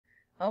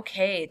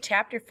Okay,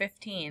 chapter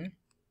 15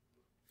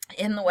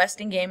 in the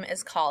Westing game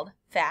is called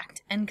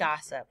Fact and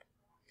Gossip.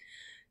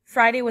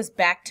 Friday was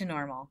back to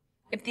normal.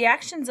 If the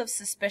actions of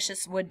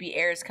suspicious would-be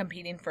heirs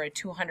competing for a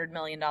 $200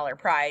 million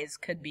prize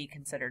could be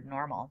considered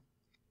normal.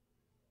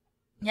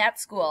 At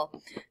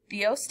school,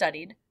 Theo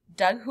studied,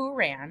 Doug Who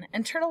ran,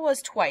 and Turtle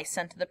was twice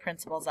sent to the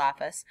principal's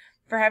office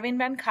for having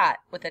been caught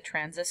with a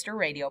transistor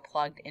radio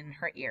plugged in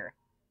her ear.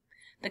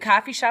 The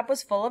coffee shop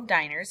was full of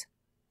diners.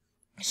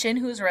 Shin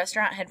Hoo's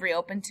restaurant had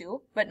reopened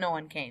too, but no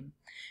one came.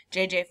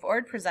 J.J.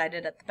 Ford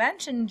presided at the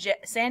bench, and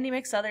Sandy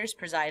McSuthers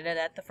presided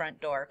at the front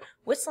door,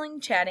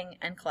 whistling, chatting,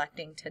 and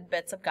collecting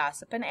tidbits of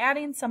gossip and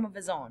adding some of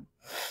his own.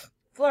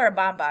 Flora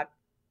Baumbach,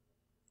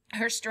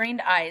 her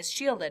strained eyes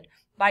shielded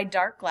by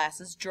dark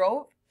glasses,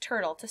 drove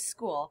Turtle to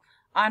school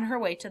on her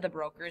way to the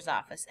broker's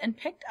office and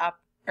picked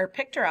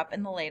her up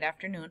in the late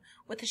afternoon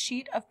with a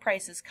sheet of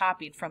prices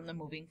copied from the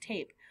moving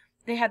tape.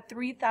 They had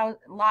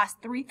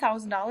lost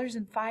 $3,000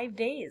 in 5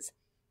 days.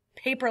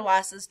 Paper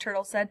losses,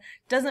 Turtle said,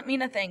 doesn't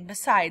mean a thing.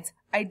 Besides,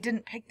 I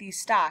didn't pick these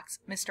stocks.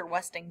 Mr.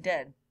 Westing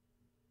did.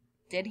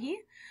 Did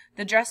he?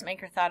 The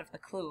dressmaker thought of the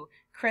clue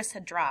Chris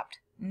had dropped.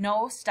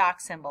 No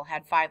stock symbol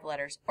had 5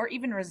 letters or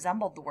even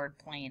resembled the word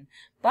plain,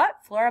 but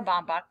Flora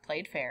Baumbach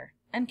played fair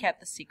and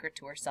kept the secret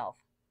to herself.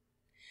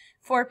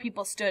 4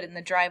 people stood in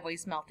the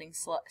driveway's melting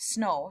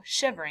snow,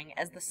 shivering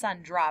as the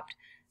sun dropped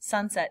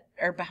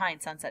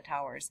behind Sunset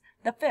Towers.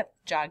 The 5th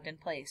jogged in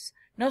place.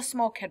 No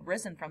smoke had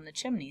risen from the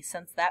chimney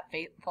since that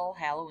fateful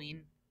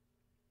Halloween.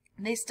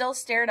 They still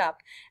stared up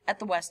at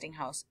the Westing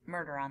house,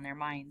 murder on their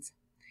minds.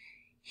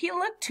 He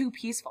looked too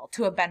peaceful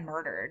to have been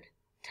murdered,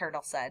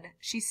 Turtle said.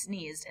 She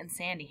sneezed, and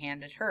Sandy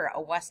handed her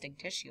a Westing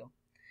tissue.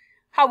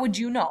 How would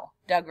you know?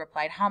 Doug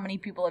replied. How many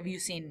people have you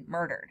seen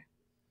murdered?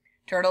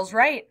 Turtle's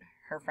right,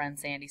 her friend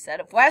Sandy said.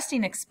 If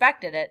Westing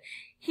expected it,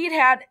 he'd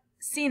had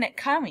seen it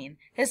coming.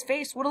 His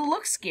face would have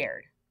looked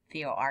scared,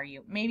 Theo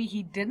argued. Maybe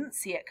he didn't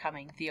see it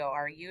coming, Theo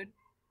argued.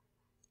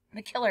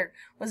 The killer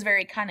was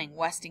very cunning,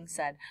 Westing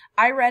said.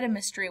 I read a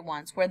mystery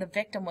once where the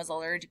victim was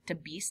allergic to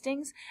bee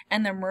stings,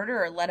 and the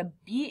murderer let a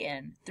bee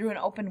in through an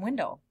open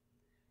window.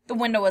 The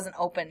window wasn't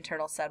open,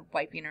 Turtle said,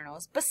 wiping her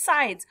nose.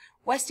 Besides,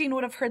 Westing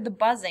would have heard the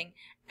buzzing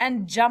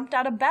and jumped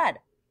out of bed.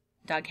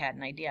 Doug had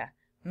an idea.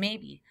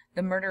 Maybe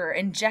the murderer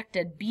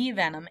injected bee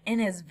venom in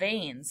his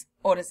veins.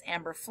 Otis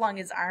Amber flung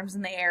his arms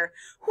in the air.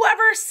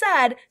 Whoever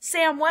said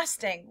Sam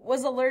Westing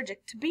was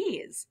allergic to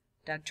bees?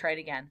 Doug tried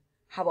again.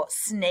 How about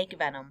snake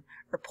venom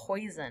or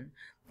poison?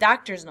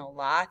 Doctors know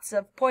lots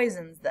of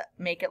poisons that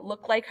make it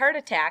look like heart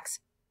attacks.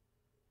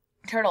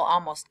 Turtle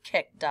almost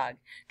kicked Doug.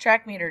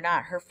 Track meet or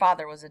not, her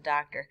father was a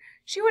doctor.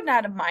 She would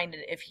not have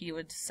minded if he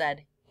would have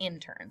said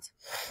interns.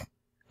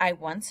 I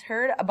once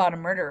heard about a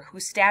murderer who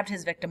stabbed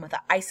his victim with an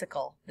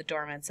icicle, the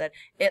doorman said.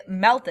 It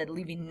melted,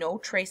 leaving no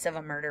trace of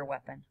a murder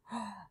weapon.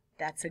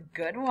 That's a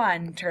good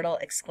one, Turtle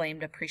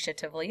exclaimed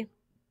appreciatively.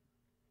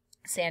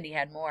 Sandy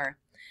had more.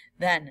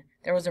 Then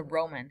there was a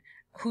Roman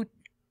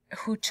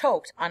who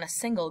choked on a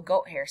single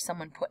goat hair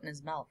someone put in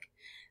his milk.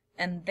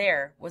 And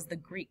there was the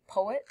Greek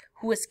poet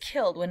who was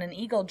killed when an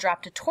eagle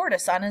dropped a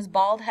tortoise on his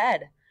bald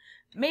head.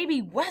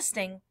 Maybe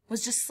Westing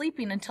was just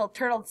sleeping until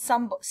Turtle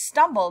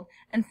stumbled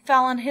and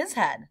fell on his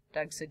head,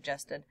 Doug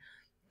suggested.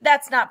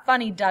 That's not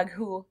funny, Doug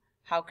Who.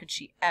 How could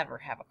she ever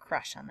have a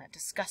crush on that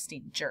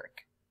disgusting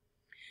jerk?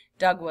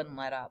 Doug wouldn't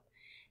let up.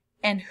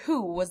 And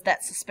who was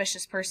that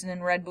suspicious person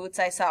in red boots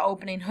I saw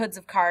opening hoods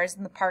of cars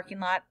in the parking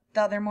lot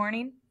the other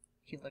morning?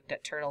 He looked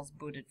at Turtle's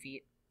booted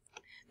feet.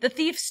 The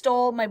thief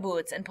stole my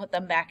boots and put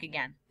them back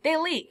again. They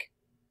leak.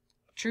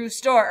 True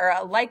story, or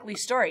a likely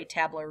story,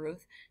 Tabla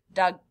Ruth.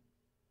 Doug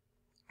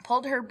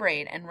pulled her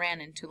braid and ran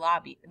into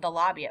the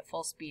lobby at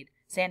full speed.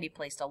 Sandy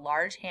placed a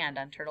large hand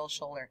on Turtle's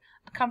shoulder,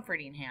 a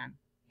comforting hand,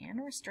 and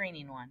a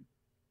restraining one.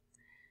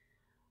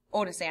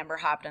 Otis Amber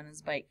hopped on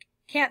his bike.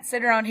 Can't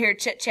sit around here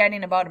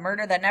chit-chatting about a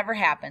murder that never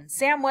happened.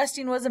 Sam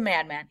Westing was a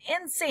madman.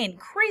 Insane,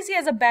 crazy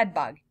as a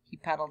bedbug. He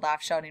pedaled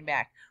off, shouting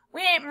back.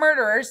 We ain't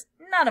murderers,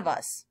 none of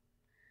us.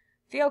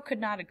 Theo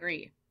could not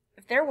agree.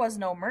 If there was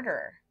no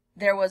murderer,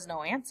 there was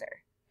no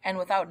answer. And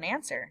without an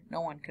answer, no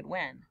one could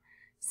win.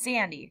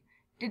 Sandy,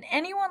 did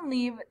anyone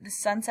leave the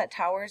Sunset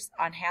Towers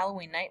on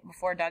Halloween night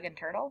before Doug and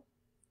Turtle?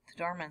 The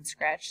doorman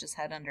scratched his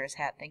head under his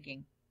hat,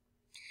 thinking.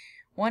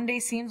 One day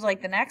seems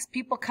like the next.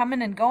 People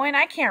coming and going.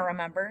 I can't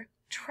remember.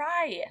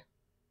 Try.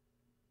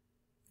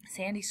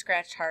 Sandy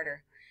scratched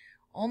harder.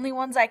 Only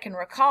ones I can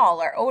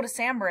recall are Otis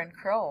Amber and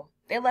Crow.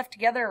 They left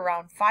together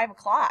around 5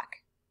 o'clock.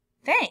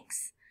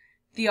 Thanks.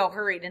 Theo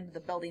hurried into the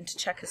building to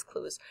check his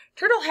clues.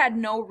 Turtle had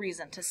no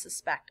reason to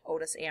suspect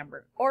Otis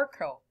Amber or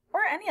Crow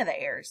or any of the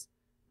heirs.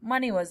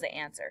 Money was the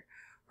answer.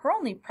 Her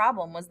only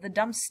problem was the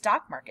dumb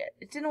stock market.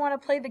 It didn't want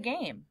to play the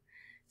game.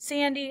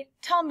 Sandy,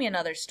 tell me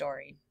another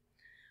story.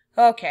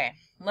 Okay,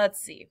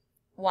 let's see.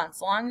 Once,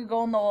 long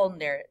ago in the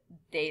olden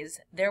days,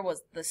 there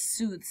was the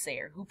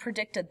soothsayer who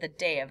predicted the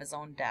day of his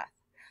own death.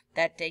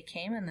 That day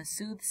came, and the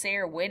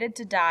soothsayer waited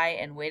to die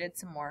and waited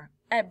some more,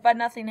 but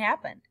nothing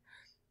happened.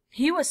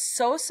 He was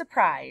so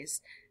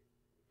surprised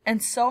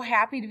and so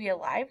happy to be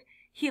alive,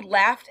 He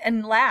laughed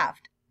and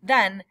laughed.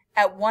 Then,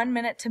 at 1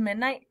 minute to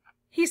midnight,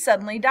 he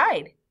suddenly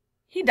died.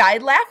 He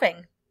died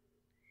laughing.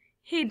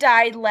 He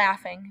died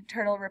laughing,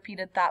 Turtle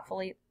repeated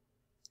thoughtfully.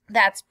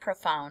 That's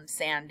profound,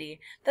 Sandy.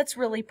 That's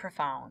really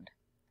profound.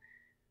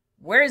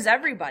 Where's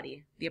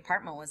everybody? The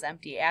apartment was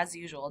empty. As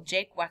usual,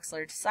 Jake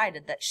Wexler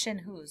decided that Shin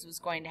Hoo's was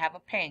going to have a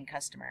paying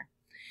customer.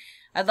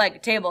 I'd like a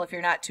table if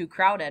you're not too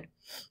crowded.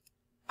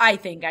 I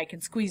think I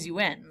can squeeze you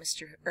in,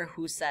 Mr.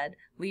 Hu said,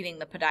 leading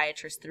the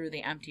podiatrist through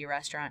the empty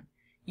restaurant.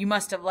 You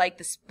must have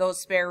liked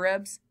those spare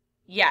ribs?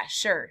 Yeah,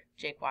 sure.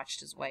 Jake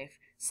watched his wife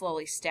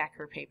slowly stack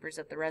her papers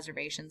at the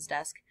reservations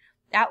desk.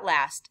 At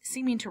last,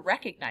 seeming to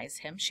recognize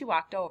him, she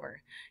walked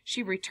over.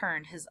 Jake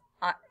returned his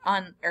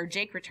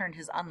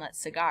unlit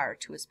cigar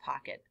to his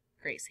pocket.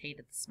 Grace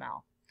hated the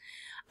smell.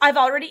 I've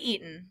already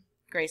eaten,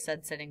 Grace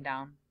said, sitting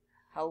down.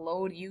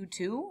 Hello to you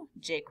too,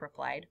 Jake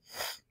replied.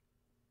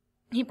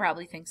 He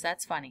probably thinks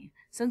that's funny.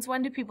 Since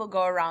when do people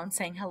go around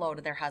saying hello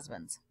to their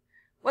husbands?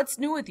 What's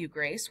new with you,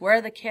 Grace? Where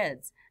are the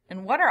kids?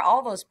 And what are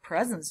all those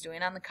presents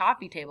doing on the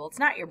coffee table? It's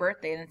not your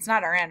birthday and it's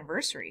not our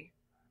anniversary.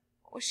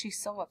 What was she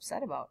so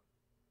upset about?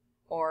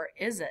 Or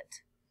is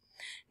it?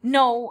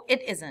 No,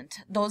 it isn't.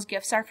 Those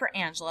gifts are for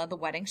Angela. The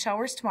wedding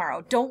shower's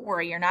tomorrow. Don't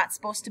worry, you're not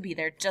supposed to be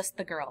there, just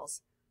the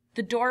girls.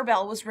 The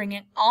doorbell was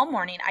ringing all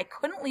morning. I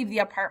couldn't leave the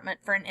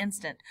apartment for an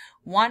instant.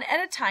 One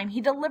at a time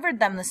he delivered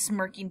them, the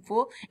smirking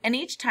fool, and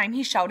each time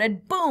he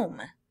shouted,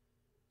 boom!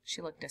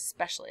 She looked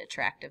especially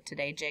attractive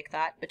today, Jake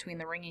thought. Between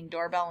the ringing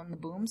doorbell and the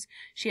booms,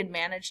 she had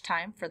managed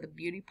time for the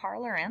beauty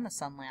parlor and the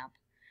sun lamp.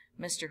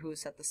 Mr. Hu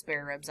set the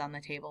spare ribs on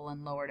the table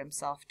and lowered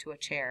himself to a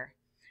chair.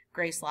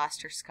 Grace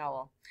lost her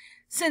scowl.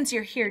 Since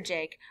you're here,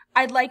 Jake,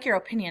 I'd like your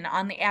opinion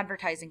on the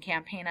advertising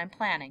campaign I'm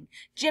planning.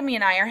 Jimmy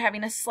and I are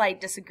having a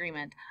slight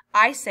disagreement.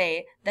 I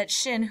say that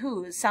Shin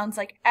Hu sounds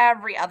like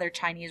every other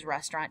Chinese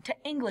restaurant to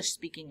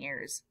English-speaking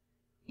ears.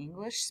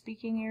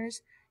 English-speaking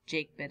ears?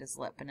 Jake bit his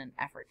lip in an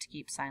effort to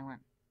keep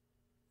silent.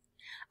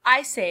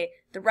 I say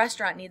the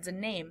restaurant needs a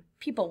name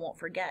people won't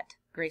forget,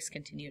 Grace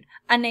continued.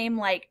 A name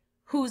like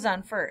Who's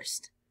on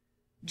First?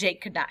 Jake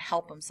could not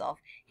help himself.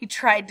 He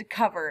tried to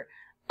cover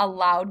a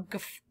loud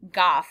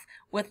guffaw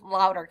with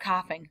louder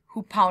coughing.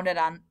 Who pounded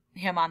on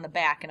him on the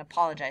back and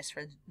apologized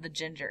for the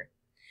ginger.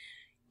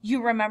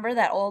 You remember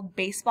that old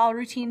baseball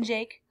routine,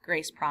 Jake?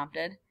 Grace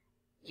prompted.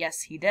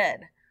 Yes, he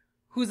did.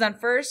 Who's on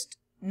first?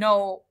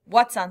 No,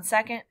 what's on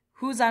second?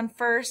 Who's on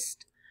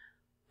first?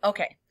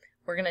 Okay,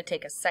 we're going to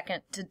take a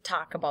second to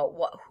talk about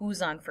what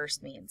who's on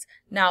first means.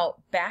 Now,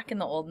 back in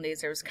the olden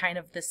days, there was kind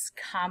of this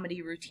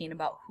comedy routine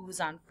about who's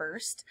on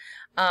first.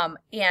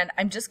 And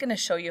I'm just going to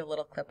show you a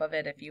little clip of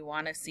it. If you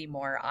want to see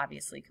more,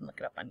 obviously, you can look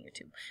it up on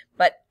YouTube.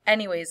 But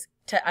anyways,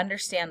 to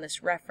understand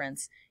this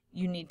reference,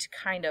 you need to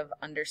kind of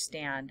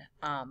understand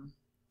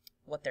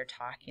what they're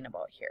talking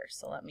about here.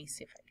 So let me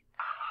see if I can.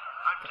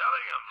 I'm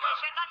telling him.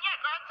 Listen, not yet.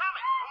 Go ahead and tell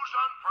me. Who's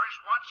on first?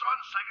 What's on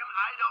second?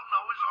 I don't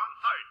know. Who's on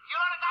third? You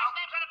know the guy's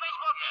names on the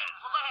baseball team? Yes.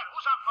 Well, go ahead.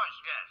 Who's on first?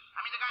 Yes. I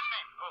mean the guy's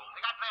name. Who?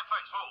 The guy playing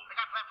first. Who? The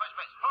guy playing first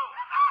base. Who?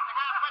 The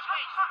guy on first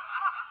base.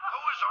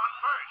 Who is on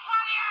first? What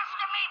are you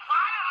asking me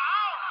for? I don't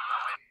know.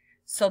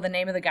 So the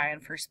name of the guy on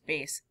first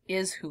base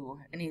is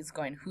Who, and he's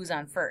going, who's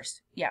on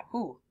first? Yeah,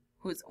 who?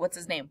 What's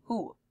his name?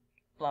 Who?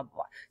 Blah, blah,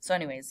 blah. So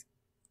anyways.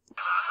 I'm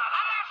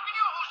asking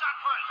you who's on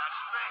first. That's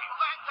his name. Well,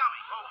 go ahead and tell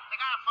me. Who? The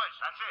guy on first.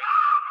 That's it.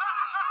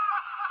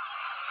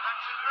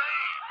 That's his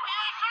name. Well, you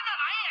ain't said that.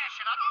 I ain't asked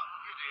you nothing.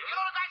 You did. You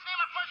know the guy's name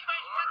on first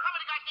base? Sure. Tell me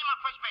the guy's name on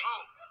first base. Who?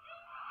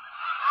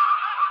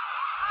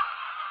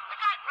 The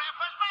guy playing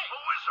first base.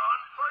 Who is on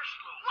first,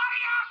 Lou? What are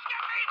you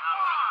asking me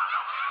for?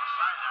 Don't get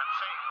excited. I'm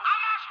saying who.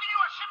 I'm asking you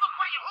a simple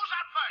question. Who's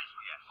on first?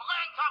 Yes. Well, go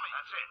ahead and tell me.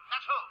 That's it.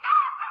 That's who.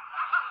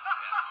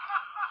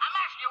 I'm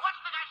asking you,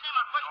 what's the guy's name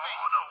on first base?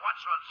 Oh, no.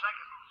 What's on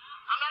second?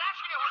 I'm not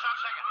asking you who's on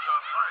second. Who's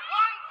on first?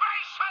 One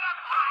base at a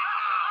time.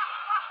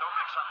 Don't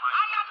mix up my...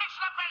 I'm not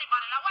mixing up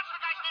anybody. Now, what's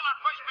the guy's name on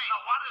first base?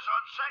 Now, what is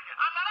on second?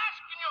 I'm not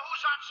asking you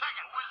who's on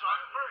second. Who is on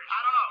first? I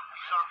don't know.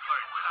 He's on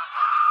third. We're not...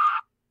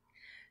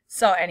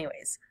 So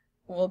anyways,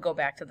 we'll go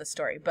back to the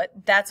story.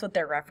 But that's what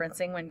they're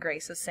referencing when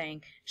Grace is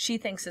saying she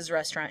thinks his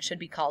restaurant should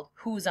be called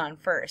Who's on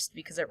First,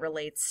 because it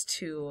relates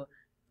to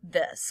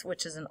this,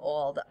 which is an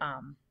old,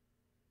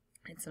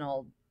 it's an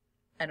old,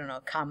 I don't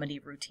know, comedy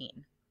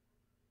routine.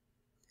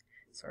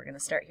 So we're going to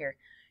start here.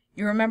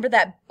 You remember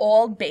that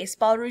old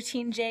baseball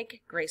routine,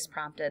 Jake? Grace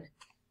prompted.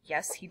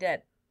 Yes, he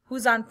did.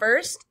 Who's on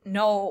first?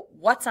 No,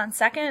 what's on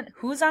second?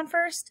 Who's on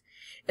first?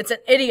 It's an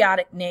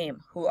idiotic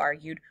name, Who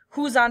argued.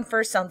 Who's on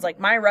first sounds like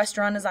my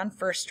restaurant is on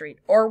First Street,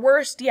 or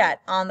worst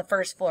yet, on the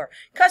first floor.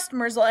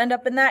 Customers will end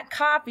up in that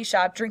coffee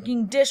shop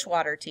drinking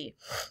dishwater tea.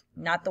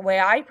 Not the way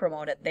I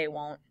promote it, they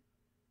won't.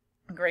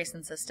 Grace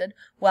insisted.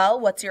 Well,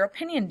 what's your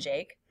opinion,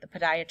 Jake? The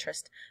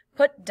podiatrist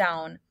put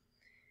down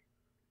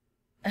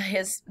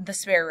the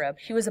spare rib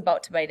he was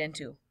about to bite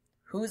into.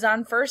 Who's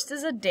on first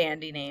is a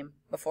dandy name.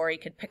 Before he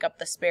could pick up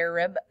the spare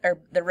rib, or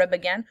the rib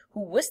again,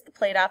 Who whisked the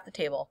plate off the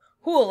table.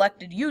 Who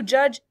elected you,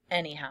 Judge,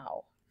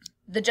 anyhow?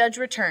 The judge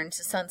returned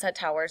to Sunset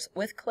Towers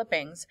with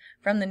clippings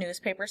from the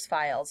newspaper's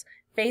files.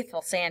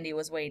 Faithful Sandy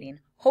was waiting,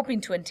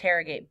 hoping to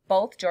interrogate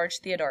both George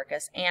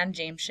Theodorus and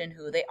James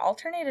Shinhu. They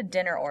alternated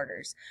dinner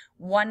orders.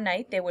 One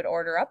night they would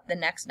order up, the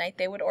next night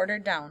they would order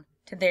down.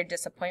 To their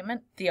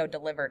disappointment, Theo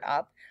delivered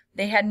up.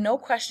 They had no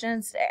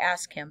questions to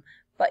ask him,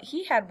 but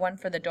he had one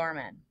for the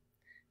doorman.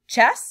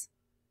 "Chess?"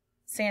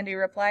 Sandy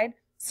replied.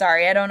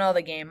 "Sorry, I don't know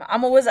the game.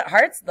 I'm a whiz at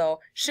hearts,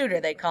 though.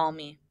 Shooter, they call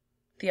me."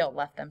 Theo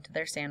left them to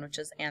their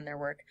sandwiches and their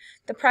work.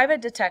 The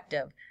private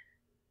detective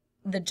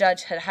the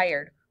judge had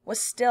hired was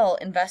still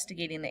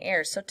investigating the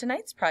heirs, so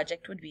tonight's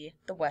project would be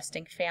the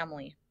Westing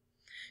family.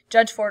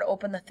 Judge Ford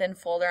opened the thin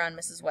folder on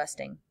Mrs.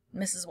 Westing.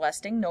 Mrs.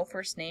 Westing, no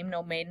first name,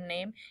 no maiden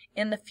name,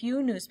 in the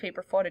few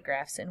newspaper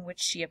photographs in which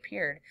she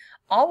appeared.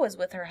 Always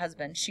with her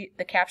husband.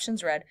 The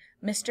captions read,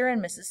 Mr. and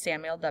Mrs.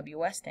 Samuel W.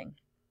 Westing.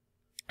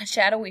 A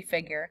shadowy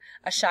figure,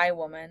 a shy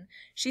woman,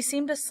 she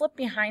seemed to slip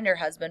behind her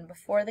husband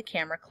before the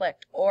camera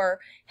clicked, or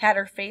had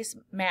her face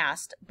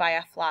masked by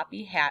a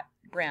floppy hat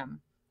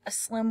brim. A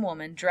slim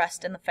woman,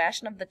 dressed in the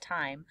fashion of the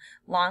time,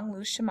 long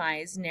loose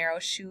chemise, narrow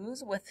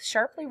shoes with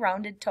sharply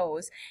rounded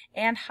toes,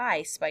 and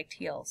high spiked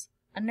heels.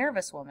 A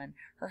nervous woman.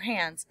 Her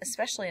hands,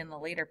 especially in the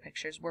later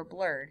pictures, were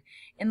blurred.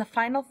 In the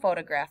final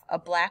photograph, a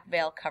black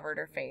veil covered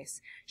her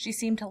face. She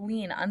seemed to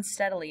lean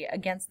unsteadily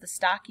against the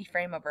stocky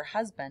frame of her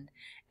husband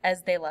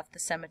as they left the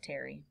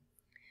cemetery.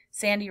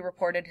 Sandy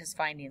reported his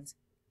findings.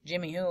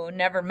 Jimmy Who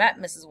never met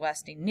Mrs.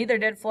 Westing, neither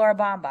did Flora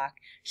Baumbach.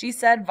 She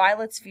said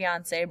Violet's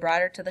fiancé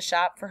brought her to the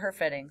shop for her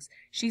fittings.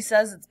 She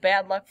says it's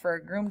bad luck for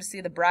a groom to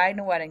see the bride in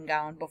a wedding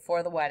gown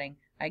before the wedding.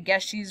 I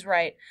guess she's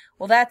right.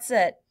 Well, that's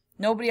it.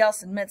 Nobody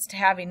else admits to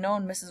having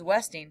known Mrs.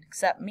 Westing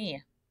except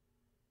me.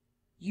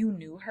 You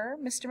knew her,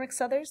 Mr.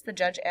 McSuthers? The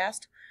judge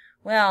asked.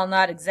 Well,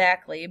 not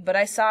exactly, but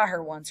I saw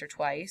her once or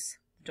twice.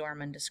 The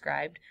doorman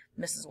described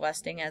Mrs.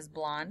 Westing as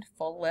blonde,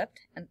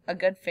 full-lipped, and a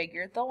good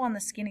figure, though on the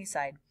skinny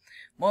side.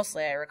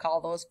 Mostly I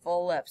recall those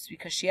full lips,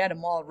 because she had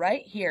 'em all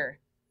right here.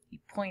 He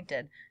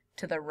pointed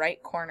to the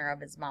right corner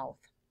of his mouth.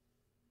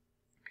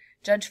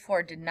 Judge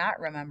Ford did not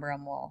remember a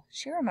mole.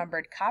 She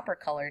remembered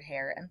copper-colored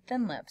hair and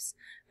thin lips,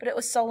 but it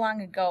was so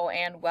long ago,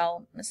 and,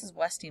 well, Mrs.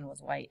 Westing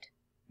was white.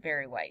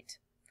 Very white.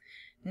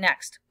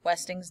 Next,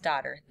 Westing's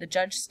daughter. The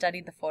judge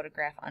studied the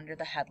photograph under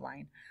the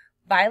headline,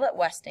 Violet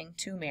Westing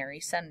to marry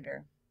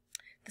Senator.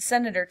 The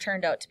senator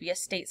turned out to be a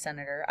state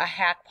senator, a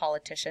hack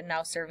politician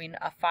now serving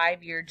a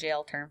 5-year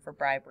jail term for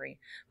bribery.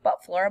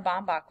 But Flora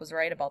Baumbach was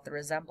right about the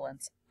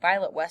resemblance.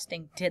 Violet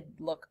Westing did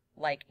look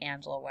like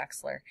Angela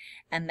Wexler,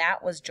 and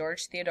that was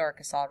George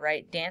Theodorus all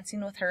right,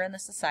 dancing with her in the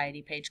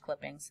society page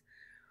clippings.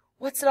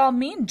 What's it all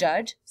mean,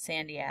 Judge?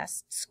 Sandy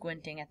asked,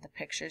 squinting at the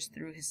pictures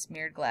through his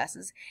smeared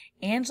glasses.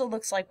 Angela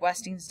looks like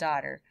Westing's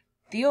daughter.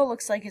 Theo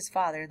looks like his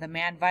father, the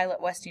man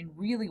Violet Westing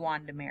really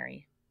wanted to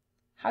marry.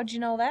 How'd you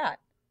know that?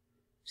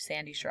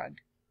 Sandy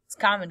shrugged. It's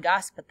common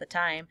gossip at the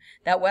time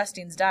that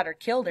Westing's daughter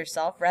killed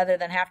herself rather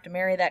than have to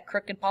marry that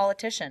crooked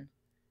politician.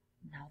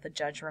 Now the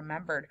judge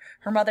remembered.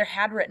 Her mother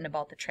had written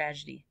about the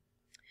tragedy.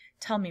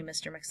 Tell me,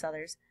 Mr.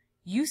 McSuthers,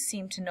 you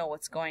seem to know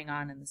what's going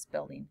on in this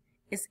building.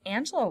 Is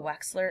Angela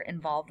Wexler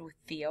involved with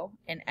Theo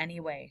in any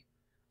way?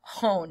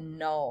 Oh,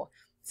 no.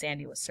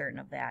 Sandy was certain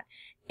of that.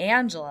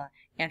 Angela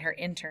and her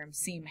intern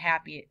seem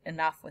happy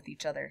enough with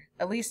each other.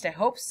 At least I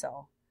hope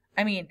so.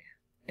 I mean,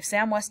 if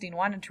Sam Westing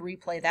wanted to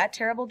replay that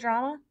terrible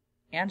drama,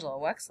 Angela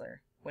Wexler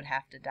would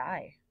have to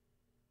die.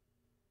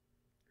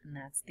 And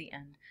that's the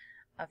end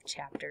of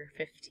chapter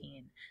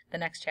 15. The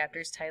next chapter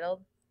is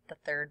titled The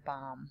Third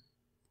Bomb.